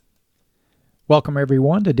Welcome,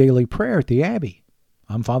 everyone, to Daily Prayer at the Abbey.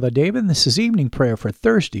 I'm Father David, and this is evening prayer for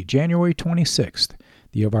Thursday, January 26th,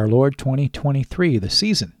 the year of our Lord 2023, the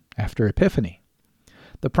season after Epiphany.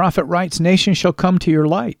 The prophet writes, "Nations shall come to your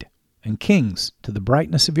light, and kings to the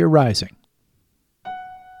brightness of your rising."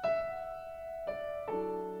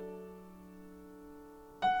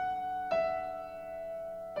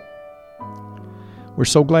 We're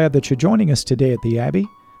so glad that you're joining us today at the Abbey,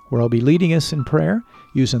 where I'll be leading us in prayer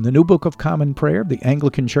using the New Book of Common Prayer of the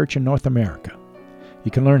Anglican Church in North America.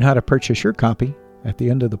 You can learn how to purchase your copy at the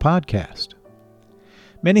end of the podcast.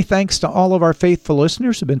 Many thanks to all of our faithful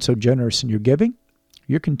listeners who have been so generous in your giving.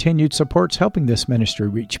 Your continued support's helping this ministry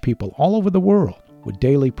reach people all over the world with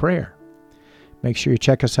daily prayer. Make sure you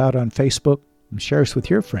check us out on Facebook and share us with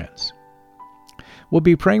your friends. We'll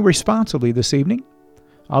be praying responsibly this evening.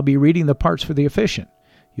 I'll be reading the parts for the officiant.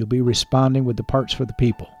 You'll be responding with the parts for the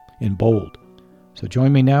people in bold. So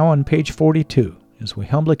join me now on page 42 as we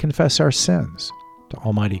humbly confess our sins to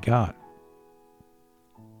Almighty God.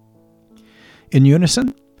 In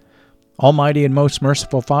unison, Almighty and most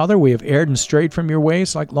merciful Father, we have erred and strayed from your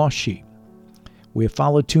ways like lost sheep. We have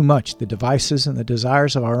followed too much the devices and the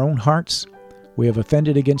desires of our own hearts. We have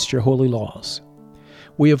offended against your holy laws.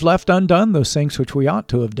 We have left undone those things which we ought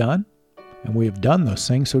to have done, and we have done those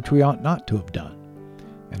things which we ought not to have done.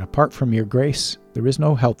 And apart from your grace, there is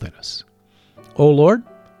no health in us. O Lord,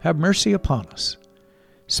 have mercy upon us.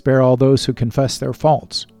 Spare all those who confess their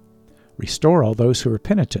faults. Restore all those who are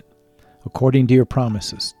penitent, according to your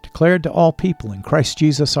promises, declared to all people in Christ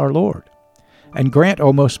Jesus our Lord. And grant,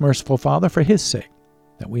 O most merciful Father, for his sake,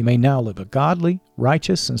 that we may now live a godly,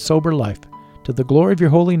 righteous, and sober life to the glory of your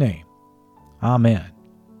holy name. Amen.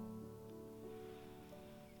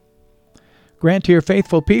 Grant to your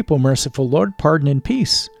faithful people, merciful Lord, pardon and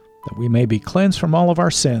peace, that we may be cleansed from all of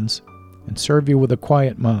our sins and serve you with a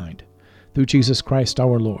quiet mind, through Jesus Christ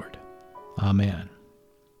our Lord. Amen.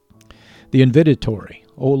 The Invitatory.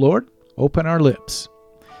 O Lord, open our lips,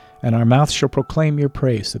 and our mouth shall proclaim your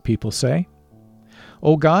praise, the people say.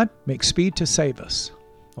 O God, make speed to save us.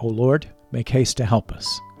 O Lord, make haste to help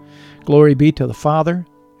us. Glory be to the Father,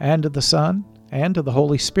 and to the Son, and to the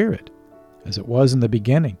Holy Spirit, as it was in the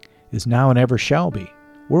beginning, is now, and ever shall be,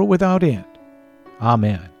 world without end.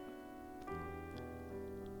 Amen.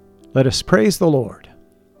 Let us praise the Lord.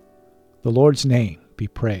 The Lord's name be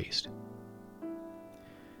praised.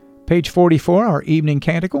 Page 44, our evening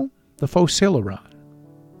canticle, the Phosilaron.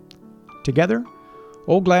 Together,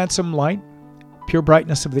 O gladsome light, pure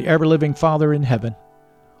brightness of the ever-living Father in heaven,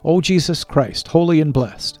 O Jesus Christ, holy and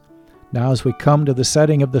blessed, now as we come to the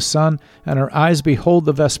setting of the sun and our eyes behold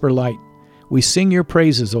the vesper light, we sing your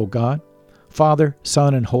praises, O God, Father,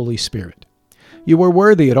 Son, and Holy Spirit. You are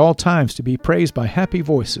worthy at all times to be praised by happy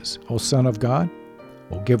voices, O Son of God,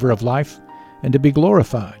 O Giver of life, and to be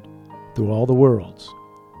glorified through all the worlds.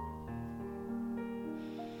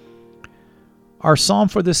 Our psalm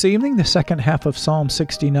for this evening, the second half of Psalm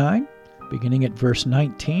 69, beginning at verse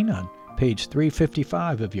 19 on page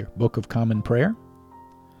 355 of your Book of Common Prayer.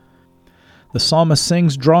 The psalmist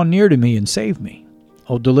sings, "Draw near to me and save me.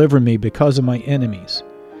 O deliver me because of my enemies.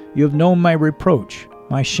 You have known my reproach,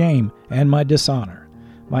 my shame, and my dishonor.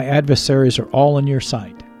 My adversaries are all in your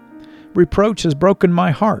sight. Reproach has broken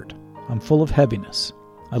my heart. I'm full of heaviness.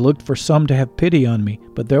 I looked for some to have pity on me,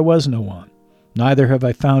 but there was no one. Neither have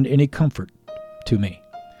I found any comfort to me.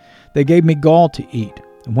 They gave me gall to eat,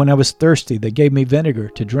 and when I was thirsty, they gave me vinegar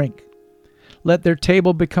to drink. Let their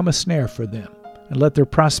table become a snare for them, and let their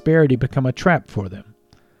prosperity become a trap for them.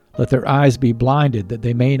 Let their eyes be blinded that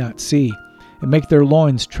they may not see, and make their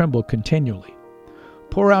loins tremble continually.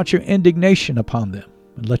 Pour out your indignation upon them,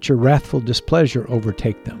 and let your wrathful displeasure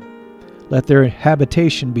overtake them. Let their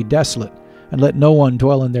habitation be desolate, and let no one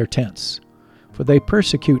dwell in their tents. For they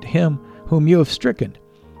persecute him whom you have stricken,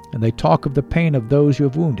 and they talk of the pain of those you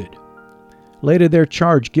have wounded. Lay to their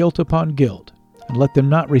charge guilt upon guilt, and let them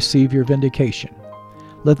not receive your vindication.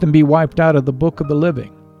 Let them be wiped out of the book of the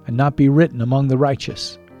living, and not be written among the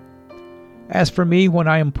righteous. As for me, when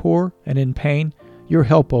I am poor and in pain, your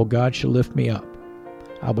help, O God, shall lift me up.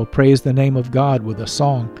 I will praise the name of God with a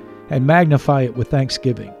song, and magnify it with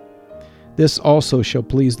thanksgiving. This also shall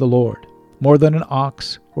please the Lord, more than an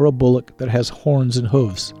ox or a bullock that has horns and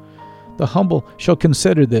hooves. The humble shall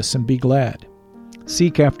consider this and be glad.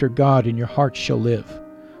 Seek after God, and your heart shall live.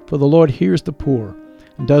 For the Lord hears the poor,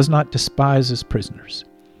 and does not despise his prisoners.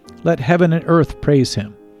 Let heaven and earth praise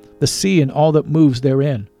him, the sea and all that moves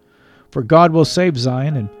therein. For God will save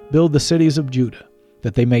Zion and build the cities of Judah,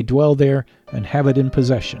 that they may dwell there and have it in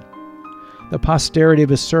possession. The posterity of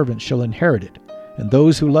his servants shall inherit it, and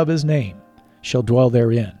those who love his name shall dwell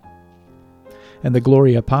therein. And the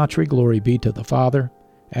Gloria Patri, glory be to the Father,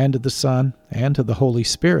 and to the Son, and to the Holy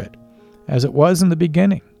Spirit, as it was in the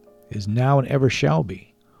beginning, is now, and ever shall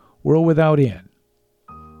be, world without end.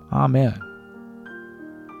 Amen.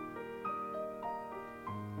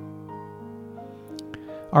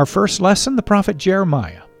 Our first lesson, the prophet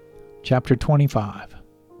Jeremiah, chapter 25.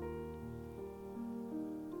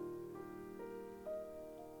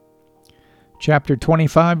 Chapter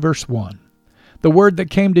 25, verse 1. The word that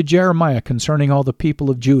came to Jeremiah concerning all the people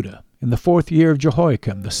of Judah, in the 4th year of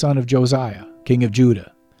Jehoiakim, the son of Josiah, king of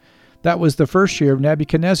Judah. That was the 1st year of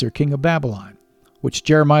Nebuchadnezzar, king of Babylon, which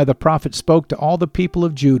Jeremiah the prophet spoke to all the people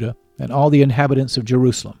of Judah and all the inhabitants of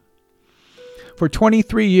Jerusalem. For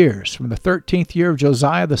 23 years, from the 13th year of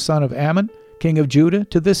Josiah the son of Ammon, king of Judah,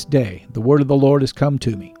 to this day, the word of the Lord has come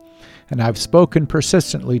to me, and I have spoken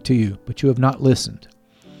persistently to you, but you have not listened.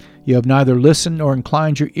 You have neither listened nor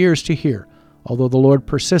inclined your ears to hear, although the Lord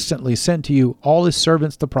persistently sent to you all his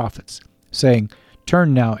servants the prophets, saying,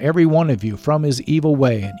 Turn now every one of you from his evil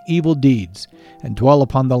way and evil deeds, and dwell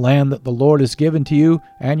upon the land that the Lord has given to you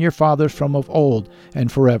and your fathers from of old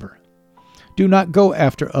and forever. Do not go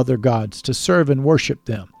after other gods to serve and worship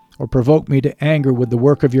them, or provoke me to anger with the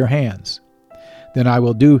work of your hands. Then I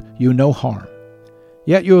will do you no harm.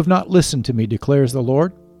 Yet you have not listened to me, declares the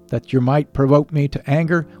Lord, that you might provoke me to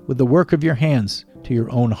anger with the work of your hands to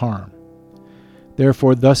your own harm.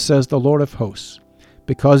 Therefore thus says the Lord of hosts,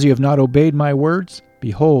 because you have not obeyed my words,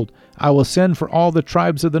 behold, I will send for all the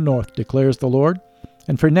tribes of the north, declares the Lord,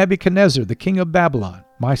 and for Nebuchadnezzar the king of Babylon,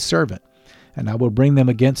 my servant, and I will bring them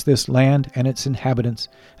against this land and its inhabitants,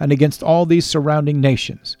 and against all these surrounding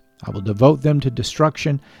nations. I will devote them to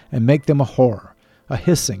destruction and make them a horror, a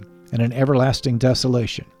hissing, and an everlasting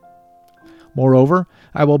desolation. Moreover,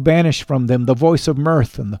 I will banish from them the voice of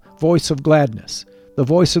mirth and the voice of gladness, the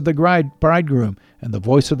voice of the bridegroom and the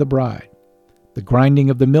voice of the bride, the grinding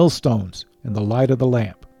of the millstones and the light of the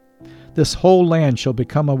lamp. This whole land shall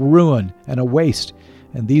become a ruin and a waste,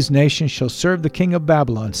 and these nations shall serve the king of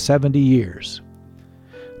Babylon 70 years.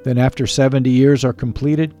 Then after 70 years are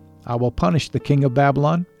completed, I will punish the king of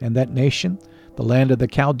Babylon and that nation, the land of the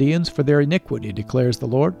Chaldeans, for their iniquity, declares the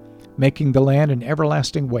Lord, making the land an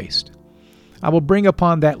everlasting waste. I will bring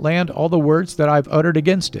upon that land all the words that I have uttered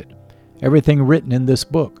against it, everything written in this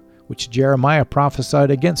book, which Jeremiah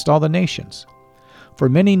prophesied against all the nations. For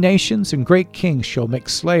many nations and great kings shall make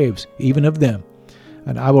slaves even of them,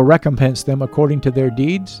 and I will recompense them according to their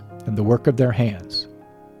deeds and the work of their hands.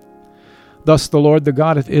 Thus the Lord, the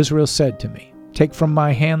God of Israel, said to me, Take from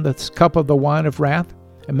my hand the cup of the wine of wrath,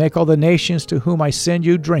 and make all the nations to whom I send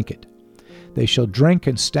you drink it. They shall drink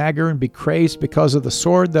and stagger and be crazed because of the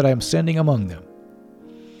sword that I am sending among them.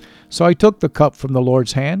 So I took the cup from the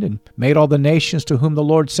Lord's hand and made all the nations to whom the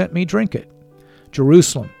Lord sent me drink it,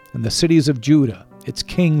 Jerusalem and the cities of Judah, its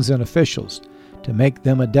kings and officials, to make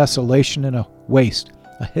them a desolation and a waste,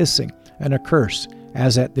 a hissing and a curse,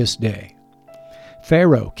 as at this day.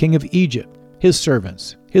 Pharaoh, king of Egypt, his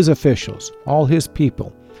servants, his officials, all his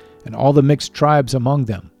people, and all the mixed tribes among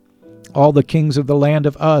them, all the kings of the land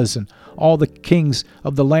of Uz, and all the kings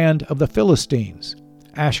of the land of the Philistines,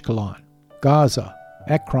 Ashkelon, Gaza,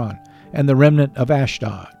 Ekron, and the remnant of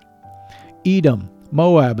Ashdod, Edom,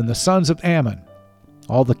 Moab, and the sons of Ammon,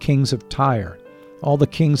 all the kings of Tyre, all the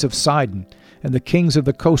kings of Sidon, and the kings of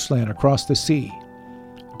the coastland across the sea,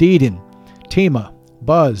 Dedan, Tema,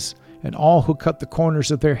 Buz, and all who cut the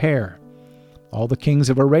corners of their hair, all the kings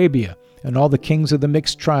of Arabia, and all the kings of the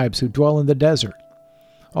mixed tribes who dwell in the desert,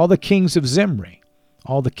 all the kings of Zimri,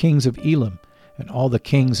 all the kings of Elam, and all the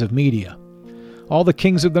kings of Media, all the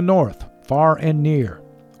kings of the north, far and near,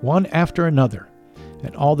 one after another,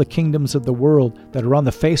 and all the kingdoms of the world that are on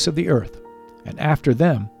the face of the earth, and after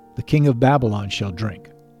them the king of Babylon shall drink.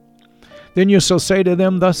 Then you shall say to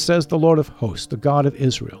them, Thus says the Lord of hosts, the God of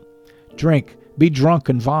Israel, Drink, be drunk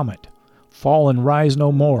and vomit, fall and rise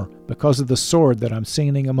no more, because of the sword that I am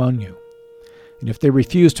sending among you. And if they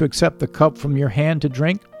refuse to accept the cup from your hand to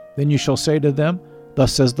drink, then you shall say to them,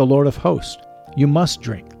 Thus says the Lord of hosts, You must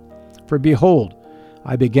drink. For behold,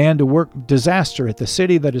 I began to work disaster at the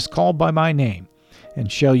city that is called by my name.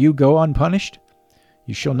 And shall you go unpunished?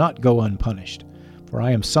 You shall not go unpunished. For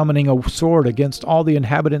I am summoning a sword against all the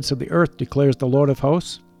inhabitants of the earth, declares the Lord of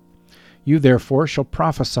hosts. You therefore shall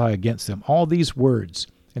prophesy against them all these words,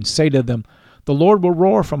 and say to them, The Lord will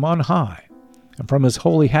roar from on high, and from his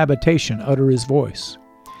holy habitation utter his voice.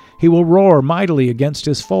 He will roar mightily against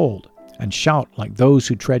his fold, and shout like those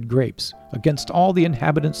who tread grapes, against all the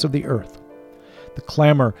inhabitants of the earth. The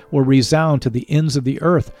clamor will resound to the ends of the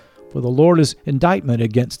earth, for the Lord is indictment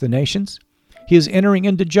against the nations. He is entering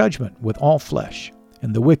into judgment with all flesh,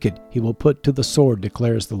 and the wicked he will put to the sword,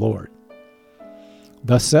 declares the Lord.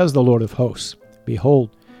 Thus says the Lord of hosts,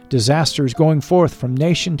 Behold, disaster is going forth from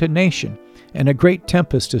nation to nation, and a great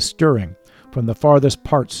tempest is stirring from the farthest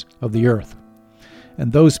parts of the earth.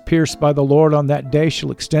 And those pierced by the Lord on that day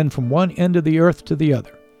shall extend from one end of the earth to the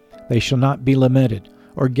other. They shall not be lamented,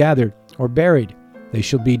 or gathered, or buried. They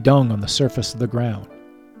shall be dung on the surface of the ground.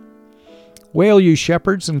 Wail, you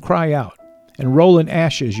shepherds, and cry out, and roll in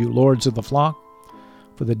ashes, you lords of the flock.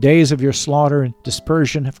 For the days of your slaughter and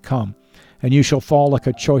dispersion have come, and you shall fall like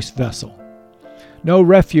a choice vessel. No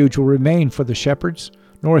refuge will remain for the shepherds,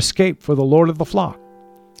 nor escape for the Lord of the flock.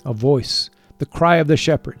 A voice, the cry of the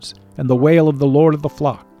shepherds, and the wail of the Lord of the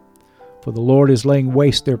flock. For the Lord is laying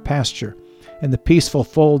waste their pasture, and the peaceful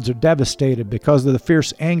folds are devastated because of the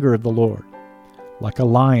fierce anger of the Lord. Like a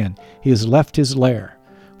lion, he has left his lair,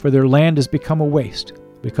 for their land has become a waste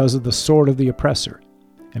because of the sword of the oppressor,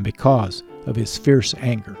 and because of his fierce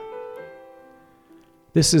anger.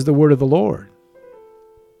 This is the word of the Lord.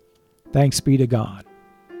 Thanks be to God.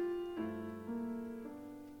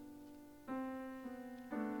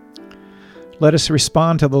 Let us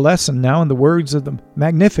respond to the lesson now in the words of the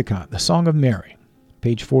Magnificat, the Song of Mary,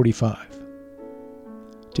 page 45.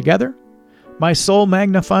 Together, my soul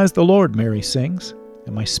magnifies the Lord, Mary sings,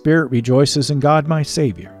 and my spirit rejoices in God my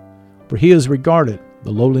Savior, for he has regarded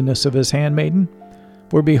the lowliness of his handmaiden.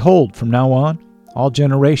 For behold, from now on, all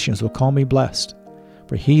generations will call me blessed.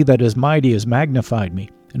 For he that is mighty has magnified me,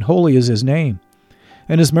 and holy is his name.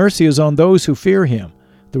 And his mercy is on those who fear him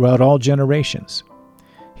throughout all generations.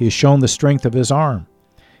 He has shown the strength of his arm.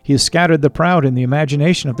 He has scattered the proud in the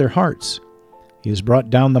imagination of their hearts. He has brought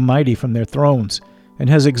down the mighty from their thrones, and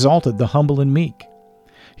has exalted the humble and meek.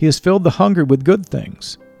 He has filled the hungry with good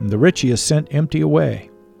things, and the rich he has sent empty away.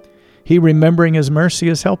 He, remembering his mercy,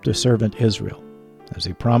 has helped his servant Israel, as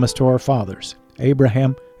he promised to our fathers,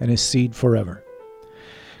 Abraham and his seed forever.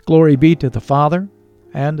 Glory be to the Father,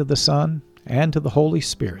 and to the Son, and to the Holy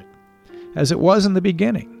Spirit, as it was in the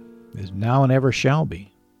beginning, is now and ever shall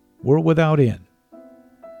be, world without end.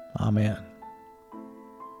 Amen.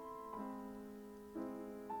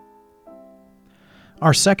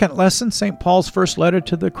 Our second lesson, St. Paul's first letter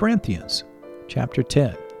to the Corinthians, chapter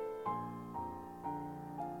 10.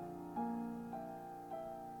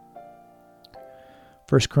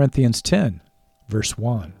 First Corinthians 10, verse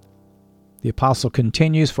 1. The apostle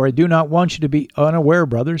continues, For I do not want you to be unaware,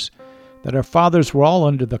 brothers, that our fathers were all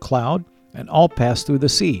under the cloud, and all passed through the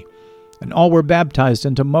sea, and all were baptized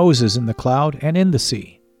into Moses in the cloud and in the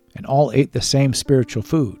sea, and all ate the same spiritual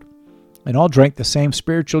food, and all drank the same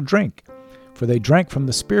spiritual drink, for they drank from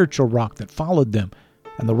the spiritual rock that followed them,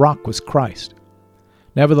 and the rock was Christ.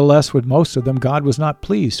 Nevertheless, with most of them God was not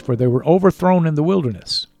pleased, for they were overthrown in the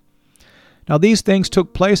wilderness. Now these things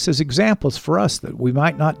took place as examples for us, that we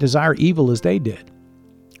might not desire evil as they did.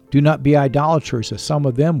 Do not be idolaters as some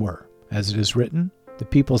of them were. As it is written, the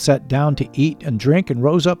people sat down to eat and drink and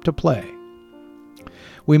rose up to play.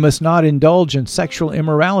 We must not indulge in sexual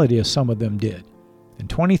immorality as some of them did, and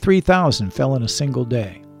 23,000 fell in a single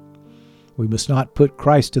day. We must not put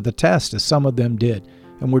Christ to the test as some of them did,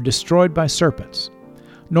 and were destroyed by serpents,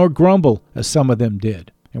 nor grumble as some of them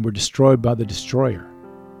did, and were destroyed by the destroyer.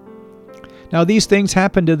 Now these things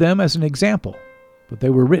happened to them as an example, but they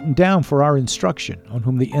were written down for our instruction, on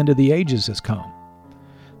whom the end of the ages has come.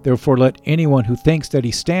 Therefore let anyone who thinks that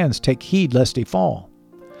he stands take heed lest he fall.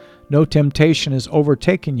 No temptation has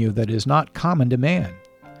overtaken you that is not common to man.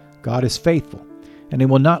 God is faithful, and he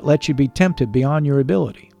will not let you be tempted beyond your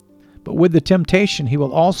ability. But with the temptation he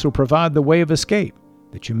will also provide the way of escape,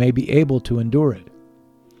 that you may be able to endure it.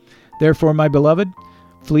 Therefore, my beloved,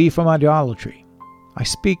 flee from idolatry. I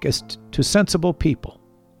speak as to sensible people.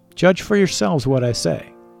 Judge for yourselves what I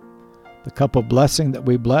say. The cup of blessing that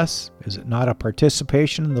we bless, is it not a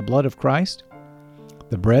participation in the blood of Christ?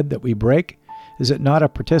 The bread that we break, is it not a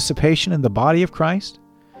participation in the body of Christ?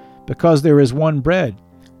 Because there is one bread,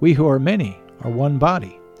 we who are many are one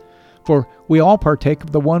body. For we all partake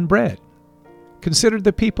of the one bread. Consider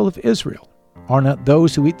the people of Israel. Are not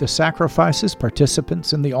those who eat the sacrifices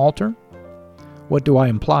participants in the altar? What do I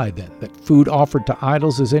imply then? That food offered to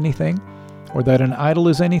idols is anything? Or that an idol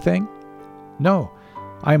is anything? No,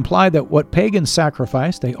 I imply that what pagans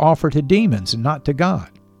sacrifice they offer to demons and not to God.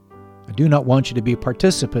 I do not want you to be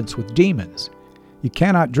participants with demons. You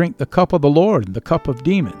cannot drink the cup of the Lord and the cup of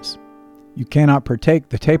demons. You cannot partake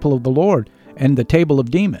the table of the Lord and the table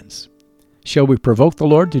of demons. Shall we provoke the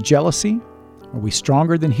Lord to jealousy? Are we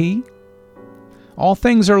stronger than he? All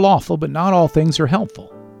things are lawful, but not all things are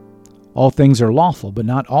helpful. All things are lawful, but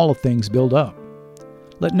not all of things build up.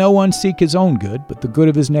 Let no one seek his own good, but the good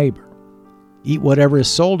of his neighbor. Eat whatever is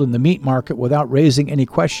sold in the meat market without raising any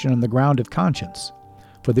question on the ground of conscience.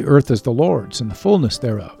 For the earth is the Lord's, and the fullness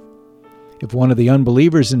thereof. If one of the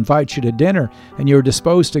unbelievers invites you to dinner, and you are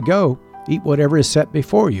disposed to go, eat whatever is set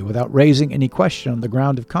before you, without raising any question on the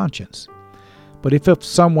ground of conscience. But if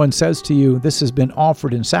someone says to you, "This has been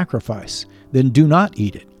offered in sacrifice," then do not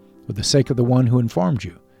eat it, for the sake of the one who informed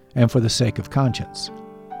you, and for the sake of conscience.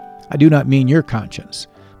 I do not mean your conscience,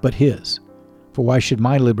 but his. For why should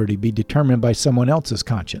my liberty be determined by someone else's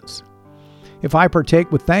conscience? If I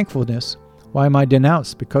partake with thankfulness, why am I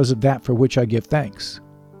denounced because of that for which I give thanks?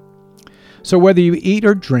 So whether you eat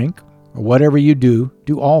or drink, or whatever you do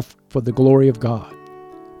all for the glory of God.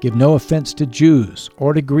 Give no offense to Jews,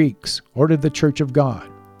 or to Greeks, or to the church of God,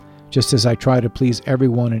 just as I try to please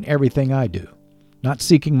everyone in everything I do, not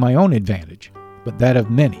seeking my own advantage, but that of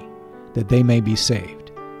many, that they may be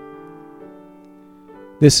saved.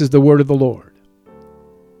 This is the word of the Lord.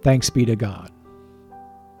 Thanks be to God.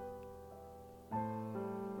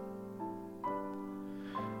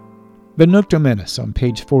 Benedictum Menis on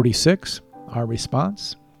page 46, our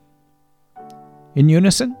response. In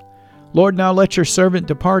unison, Lord, now let your servant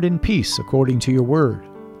depart in peace according to your word.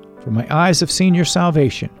 For my eyes have seen your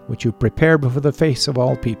salvation, which you prepared before the face of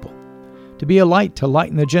all people, to be a light to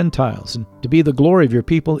lighten the Gentiles, and to be the glory of your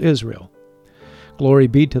people Israel. Glory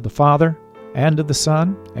be to the Father, and to the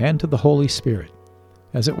Son, and to the Holy Spirit,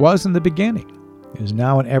 as it was in the beginning, is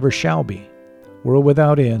now, and ever shall be, world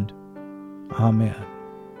without end. Amen.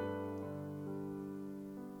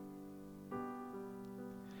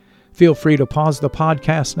 Feel free to pause the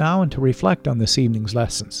podcast now and to reflect on this evening's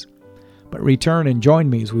lessons. But return and join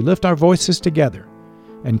me as we lift our voices together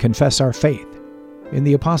and confess our faith in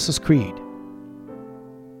the Apostles' Creed.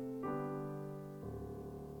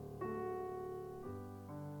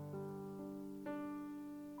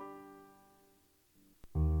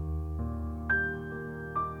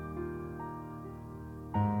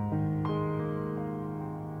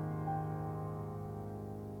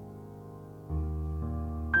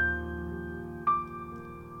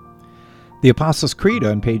 The Apostles' Creed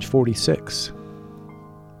on page 46.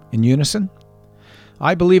 In unison,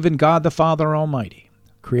 I believe in God the Father Almighty,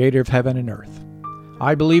 creator of heaven and earth.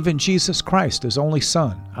 I believe in Jesus Christ, his only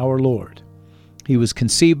Son, our Lord. He was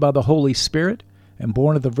conceived by the Holy Spirit and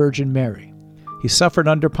born of the Virgin Mary. He suffered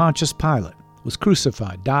under Pontius Pilate, was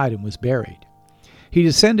crucified, died, and was buried. He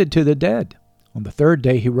descended to the dead. On the third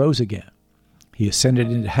day he rose again. He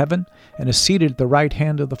ascended into heaven and is seated at the right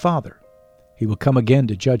hand of the Father. He will come again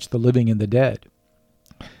to judge the living and the dead.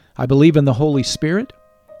 I believe in the Holy Spirit,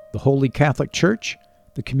 the Holy Catholic Church,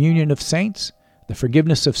 the communion of saints, the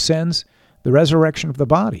forgiveness of sins, the resurrection of the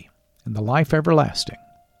body, and the life everlasting.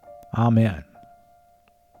 Amen.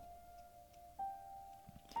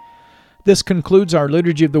 This concludes our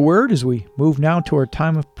Liturgy of the Word as we move now to our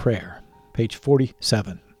time of prayer. Page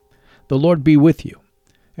 47. The Lord be with you,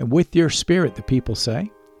 and with your spirit, the people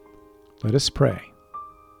say. Let us pray.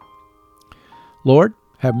 Lord,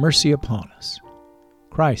 have mercy upon us.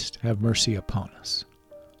 Christ, have mercy upon us.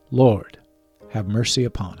 Lord, have mercy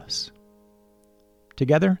upon us.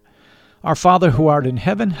 Together, our Father who art in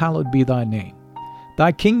heaven, hallowed be thy name.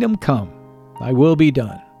 Thy kingdom come, thy will be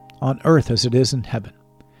done, on earth as it is in heaven.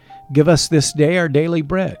 Give us this day our daily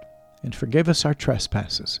bread, and forgive us our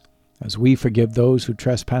trespasses, as we forgive those who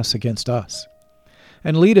trespass against us.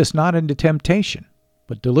 And lead us not into temptation,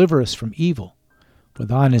 but deliver us from evil. For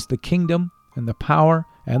thine is the kingdom, and the power,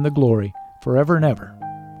 and the glory, forever and ever.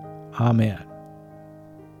 Amen.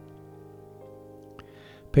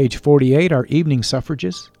 Page 48, our evening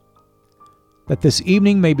suffrages. That this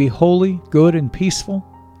evening may be holy, good, and peaceful,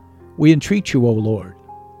 we entreat you, O Lord.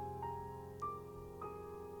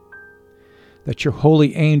 That your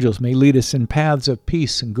holy angels may lead us in paths of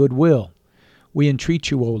peace and goodwill, we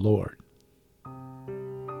entreat you, O Lord.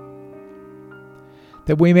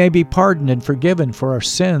 That we may be pardoned and forgiven for our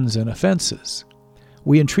sins and offenses,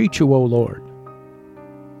 we entreat you, O Lord.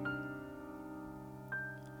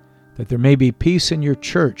 That there may be peace in your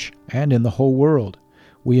church and in the whole world,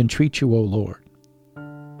 we entreat you, O Lord.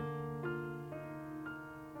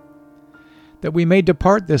 That we may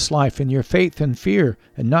depart this life in your faith and fear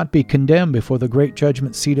and not be condemned before the great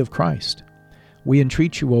judgment seat of Christ, we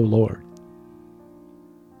entreat you, O Lord.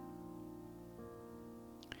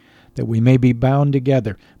 That we may be bound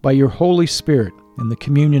together by your Holy Spirit in the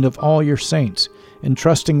communion of all your saints,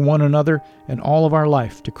 entrusting one another and all of our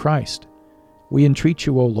life to Christ. We entreat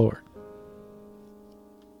you, O Lord.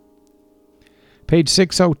 Page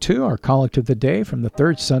 602, our Collect of the Day from the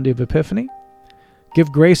third Sunday of Epiphany. Give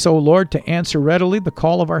grace, O Lord, to answer readily the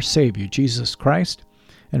call of our Savior, Jesus Christ,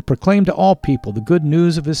 and proclaim to all people the good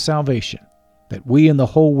news of his salvation, that we and the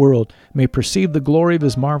whole world may perceive the glory of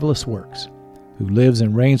his marvelous works, who lives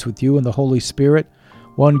and reigns with you in the Holy Spirit,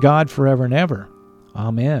 one God forever and ever.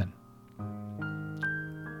 Amen.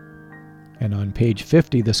 And on page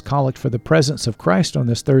 50, this collect for the presence of Christ on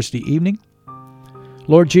this Thursday evening.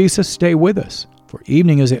 Lord Jesus, stay with us, for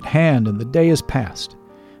evening is at hand and the day is past.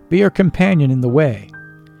 Be our companion in the way.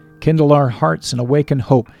 Kindle our hearts and awaken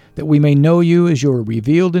hope that we may know you as you are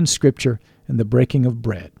revealed in Scripture and the breaking of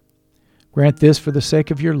bread. Grant this for the sake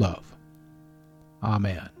of your love.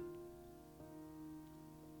 Amen.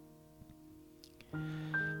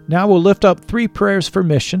 Now we'll lift up 3 prayers for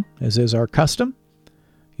mission, as is our custom.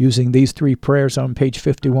 Using these 3 prayers on page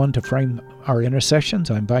 51 to frame our intercessions,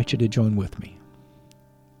 I invite you to join with me.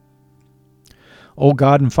 O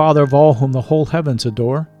God and Father of all whom the whole heavens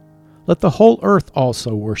adore, let the whole earth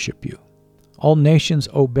also worship you. All nations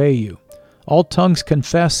obey you. All tongues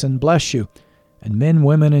confess and bless you, and men,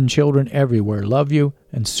 women, and children everywhere love you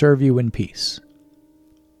and serve you in peace.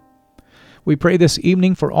 We pray this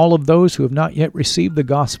evening for all of those who have not yet received the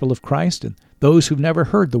gospel of Christ and those who've never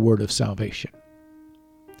heard the word of salvation.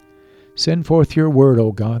 Send forth your word,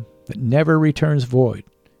 O God, that never returns void,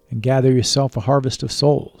 and gather yourself a harvest of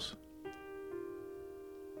souls.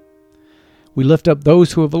 We lift up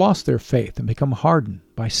those who have lost their faith and become hardened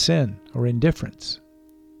by sin or indifference.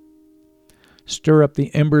 Stir up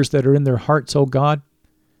the embers that are in their hearts, O God.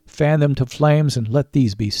 Fan them to flames and let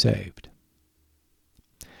these be saved.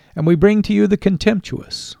 And we bring to you the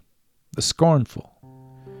contemptuous, the scornful,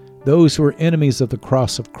 those who are enemies of the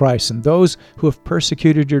cross of Christ, and those who have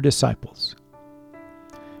persecuted your disciples.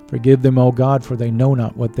 Forgive them, O God, for they know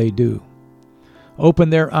not what they do. Open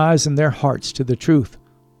their eyes and their hearts to the truth,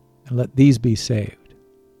 and let these be saved.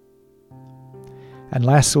 And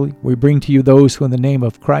lastly, we bring to you those who in the name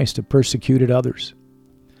of Christ have persecuted others,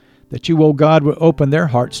 that you, O God, will open their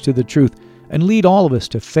hearts to the truth and lead all of us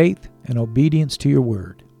to faith and obedience to your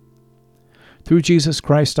word. Through Jesus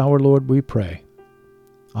Christ our Lord we pray.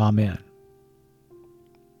 Amen.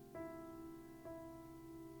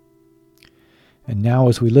 And now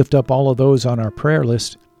as we lift up all of those on our prayer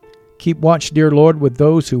list, keep watch, dear Lord, with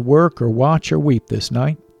those who work or watch or weep this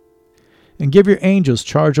night, and give your angels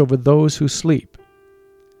charge over those who sleep.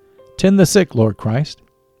 Tend the sick, Lord Christ.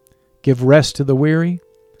 Give rest to the weary.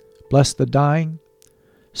 Bless the dying.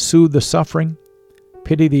 Soothe the suffering.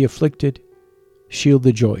 Pity the afflicted. Shield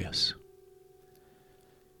the joyous.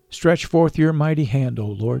 Stretch forth your mighty hand, O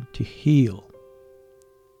Lord, to heal,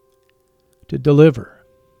 to deliver,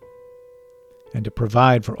 and to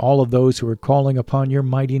provide for all of those who are calling upon your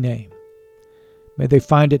mighty name. May they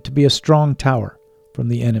find it to be a strong tower from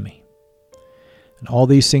the enemy. And all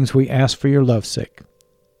these things we ask for your love's sake.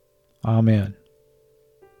 Amen.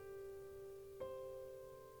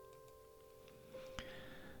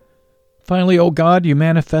 Finally, O God, you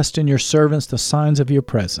manifest in your servants the signs of your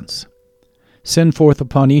presence. Send forth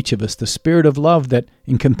upon each of us the spirit of love, that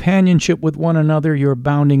in companionship with one another your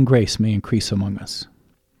abounding grace may increase among us.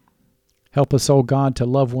 Help us, O God, to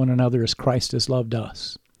love one another as Christ has loved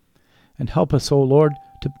us. And help us, O Lord,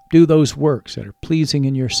 to do those works that are pleasing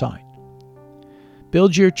in your sight.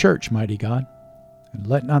 Build your church, mighty God, and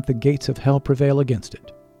let not the gates of hell prevail against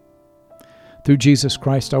it. Through Jesus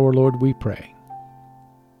Christ our Lord we pray.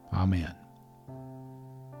 Amen.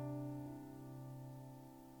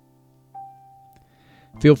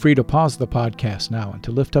 Feel free to pause the podcast now and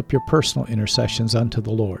to lift up your personal intercessions unto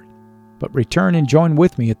the Lord. But return and join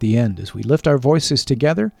with me at the end as we lift our voices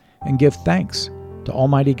together and give thanks to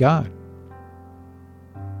Almighty God.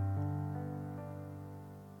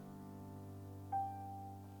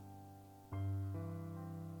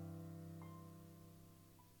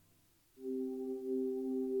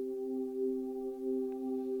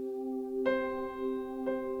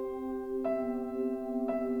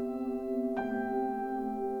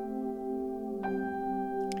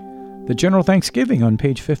 The General Thanksgiving on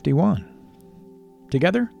page 51.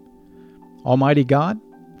 Together, Almighty God,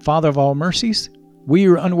 Father of all mercies, we,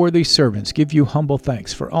 your unworthy servants, give you humble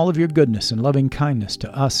thanks for all of your goodness and loving kindness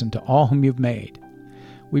to us and to all whom you've made.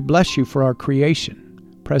 We bless you for our creation,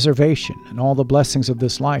 preservation, and all the blessings of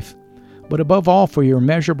this life, but above all for your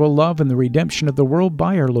immeasurable love and the redemption of the world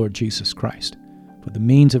by our Lord Jesus Christ, for the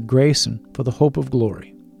means of grace and for the hope of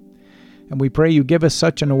glory. And we pray you give us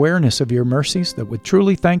such an awareness of your mercies that with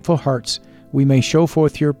truly thankful hearts we may show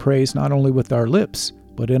forth your praise not only with our lips,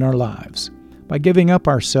 but in our lives, by giving up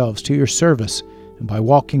ourselves to your service and by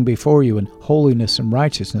walking before you in holiness and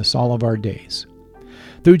righteousness all of our days.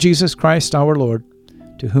 Through Jesus Christ our Lord,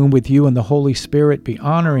 to whom with you and the Holy Spirit be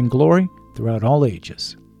honor and glory throughout all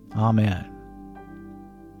ages. Amen.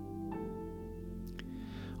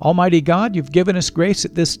 Almighty God, you've given us grace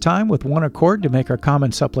at this time with one accord to make our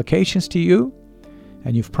common supplications to you,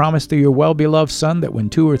 and you've promised through your well-beloved Son that when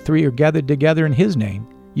 2 or 3 are gathered together in his name,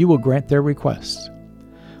 you will grant their requests.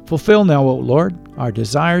 Fulfill now, O Lord, our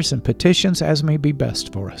desires and petitions as may be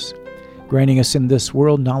best for us, granting us in this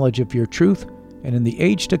world knowledge of your truth, and in the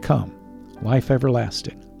age to come, life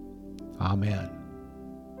everlasting. Amen.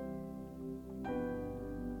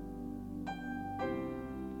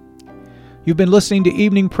 You've been listening to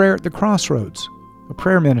Evening Prayer at the Crossroads, a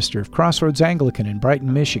prayer minister of Crossroads Anglican in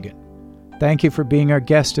Brighton, Michigan. Thank you for being our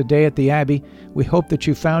guest today at the Abbey. We hope that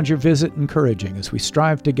you found your visit encouraging as we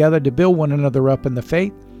strive together to build one another up in the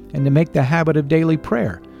faith and to make the habit of daily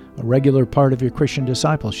prayer a regular part of your Christian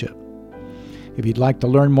discipleship. If you'd like to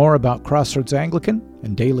learn more about Crossroads Anglican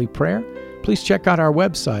and daily prayer, please check out our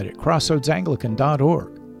website at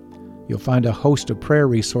crossroadsanglican.org. You'll find a host of prayer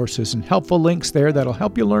resources and helpful links there that'll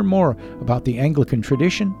help you learn more about the Anglican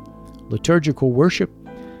tradition, liturgical worship,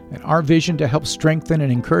 and our vision to help strengthen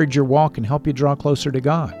and encourage your walk and help you draw closer to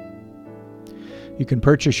God. You can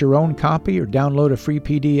purchase your own copy or download a free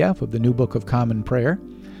PDF of the New Book of Common Prayer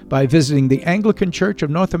by visiting the Anglican Church of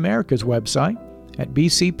North America's website at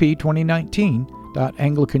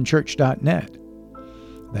bcp2019.anglicanchurch.net.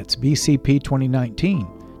 That's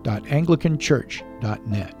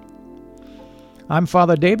bcp2019.anglicanchurch.net. I'm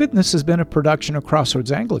Father David, and this has been a production of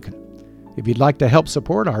Crossroads Anglican. If you'd like to help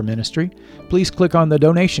support our ministry, please click on the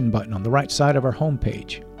donation button on the right side of our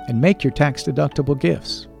homepage and make your tax-deductible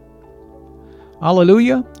gifts.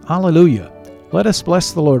 Alleluia, alleluia. Let us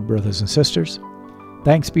bless the Lord, brothers and sisters.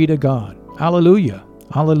 Thanks be to God. Alleluia,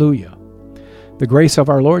 alleluia. The grace of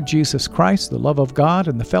our Lord Jesus Christ, the love of God,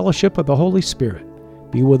 and the fellowship of the Holy Spirit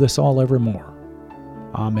be with us all evermore.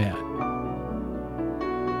 Amen.